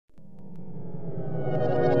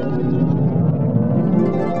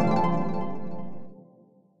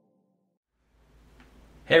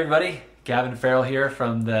Hey everybody, Gavin Farrell here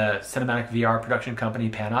from the cinematic VR production company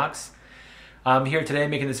Panogs. I'm here today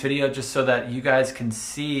making this video just so that you guys can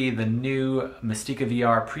see the new Mistika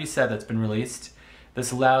VR preset that's been released.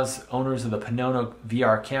 This allows owners of the Panono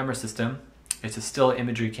VR camera system, it's a still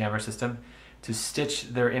imagery camera system, to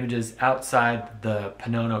stitch their images outside the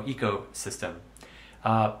Panono ecosystem.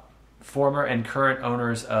 Former and current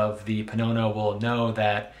owners of the Panono will know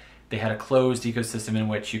that they had a closed ecosystem in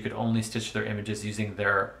which you could only stitch their images using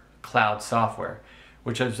their cloud software,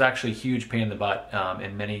 which was actually a huge pain in the butt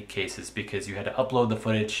in many cases because you had to upload the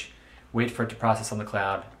footage, wait for it to process on the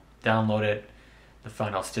cloud, download it, the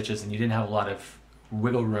final stitches, and you didn't have a lot of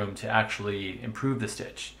wiggle room to actually improve the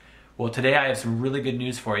stitch. Well, today I have some really good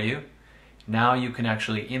news for you. Now you can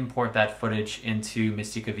actually import that footage into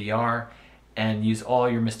Mistika VR and use all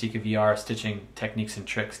your Mistika VR stitching techniques and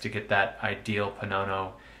tricks to get that ideal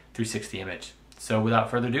Panono 360 image. So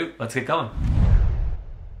without further ado, let's get going.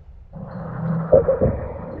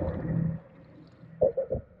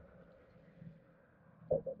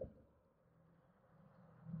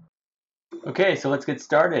 Okay, so let's get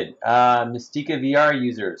started. Mistika VR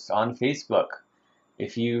users on Facebook.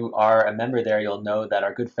 If you are a member there, you'll know that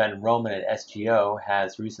our good friend Roman at SGO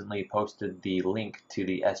has recently posted the link to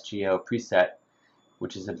the SGO preset,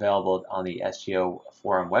 which is available on the SGO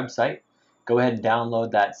forum website. Go ahead and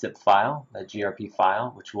download that zip file, that GRP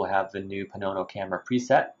file, which will have the new Panono camera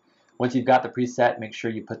preset. Once you've got the preset, make sure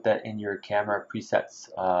you put that in your camera presets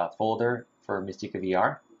folder for Mistika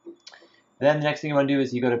VR. Then the next thing you want to do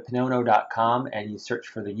is you go to Panono.com and you search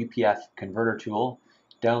for the UPF converter tool,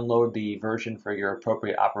 download the version for your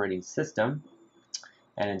appropriate operating system,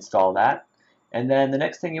 and install that. And then the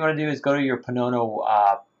next thing you want to do is go to your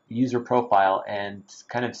Panono user profile and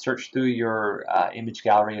kind of search through your image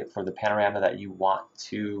gallery for the panorama that you want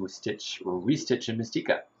to stitch or restitch in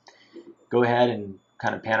Mistika. Go ahead and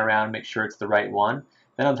kind of pan around, make sure it's the right one.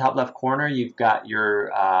 Then on the top left corner, you've got your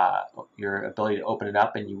ability to open it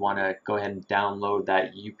up, and you want to go ahead and download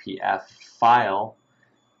that UPF file.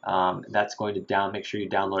 That's going to make sure you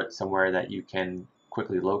download it somewhere that you can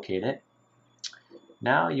quickly locate it.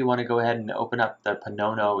 Now you want to go ahead and open up the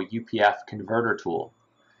Panono UPF converter tool.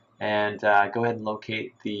 And go ahead and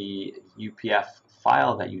locate the UPF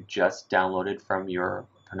file that you just downloaded from your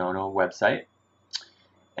Panono website.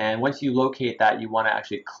 And once you locate that, you want to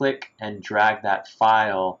actually click and drag that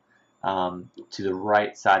file to the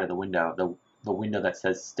right side of the window, the window that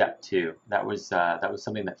says Step 2. That was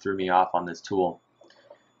something that threw me off on this tool.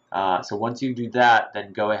 So once you do that,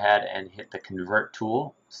 then go ahead and hit the Convert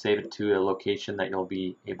tool, save it to a location that you'll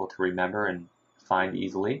be able to remember and find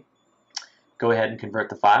easily. Go ahead and convert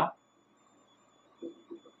the file.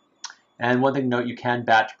 And one thing to note, you can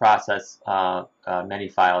batch process many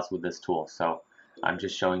files with this tool. So I'm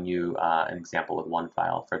just showing you an example of one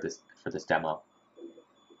file for this demo.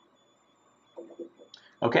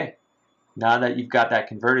 Okay, now that you've got that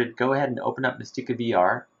converted, go ahead and open up Mistika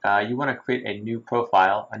VR. You want to create a new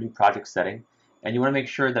profile, a new project setting, and you want to make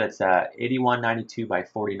ssure that it's 8192 by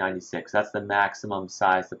 4096. That's the maximum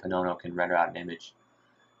size the Panono can render out an image.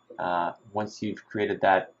 Once you've created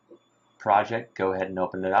that project, go ahead and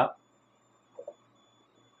open it up.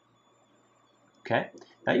 Okay,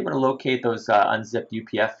 now you want to locate those unzipped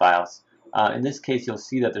UPF files. In this case, you'll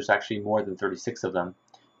see that there's actually more than 36 of them.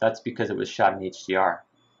 That's because it was shot in HDR.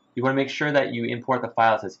 You want to make sure that you import the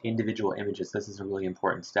files as individual images. This is a really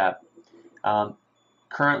important step.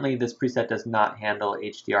 Currently, this preset does not handle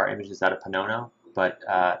HDR images out of Panono, but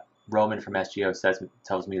Roman from SGO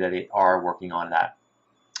tells me that they are working on that.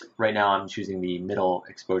 Right now I'm choosing the middle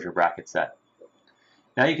exposure bracket set.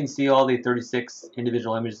 Now you can see all the 36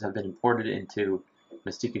 individual images have been imported into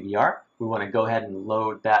Mistika VR. We want to go ahead and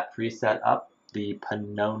load that preset up, the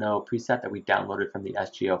Panono preset that we downloaded from the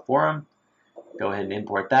SGO forum. Go ahead and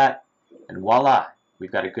import that, and voila,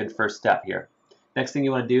 we've got a good first step here. Next thing you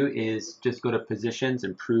want to do is just go to Positions,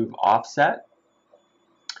 Improve Offset.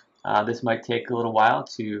 This might take a little while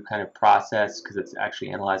to kind of process because it's actually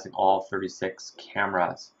analyzing all 36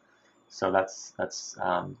 cameras. So that's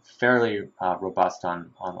fairly robust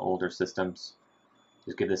on older systems.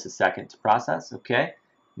 Just give this a second to process. Okay,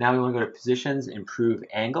 now we want to go to Positions, Improve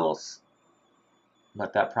Angles.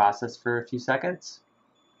 Let that process for a few seconds.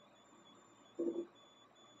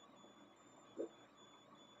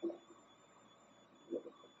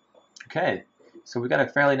 Okay, so we've got a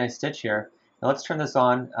fairly nice stitch here. Now let's turn this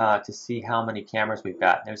on to see how many cameras we've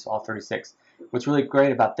got. There's all 36. What's really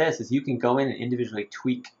great about this is you can go in and individually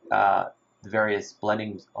tweak the various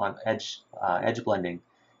blendings on edge blending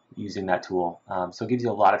using that tool. So it gives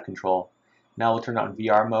you a lot of control. Now we'll turn on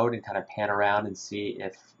VR mode and kind of pan around and see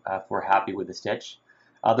if we're happy with the stitch.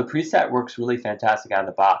 The preset works really fantastic out of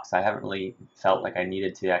the box. I haven't really felt like I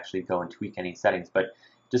needed to actually go and tweak any settings, but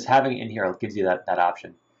just having it in here gives you that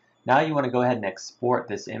option. Now you want to go ahead and export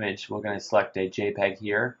this image. We're going to select a JPEG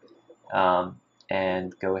here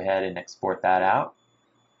and go ahead and export that out.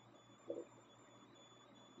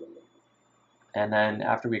 And then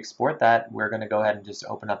after we export that, we're going to go ahead and just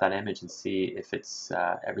open up that image and see if it's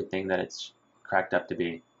everything that it's cracked up to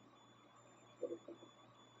be.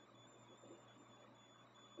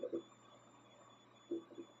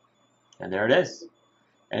 And there it is.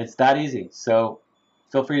 And it's that easy. So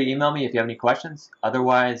feel free to email me if you have any questions.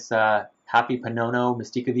 Otherwise, happy Panono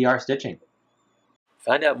Mistika VR stitching.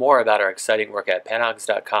 Find out more about our exciting work at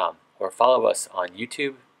Panogs.com or follow us on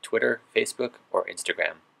YouTube, Twitter, Facebook, or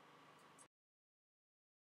Instagram.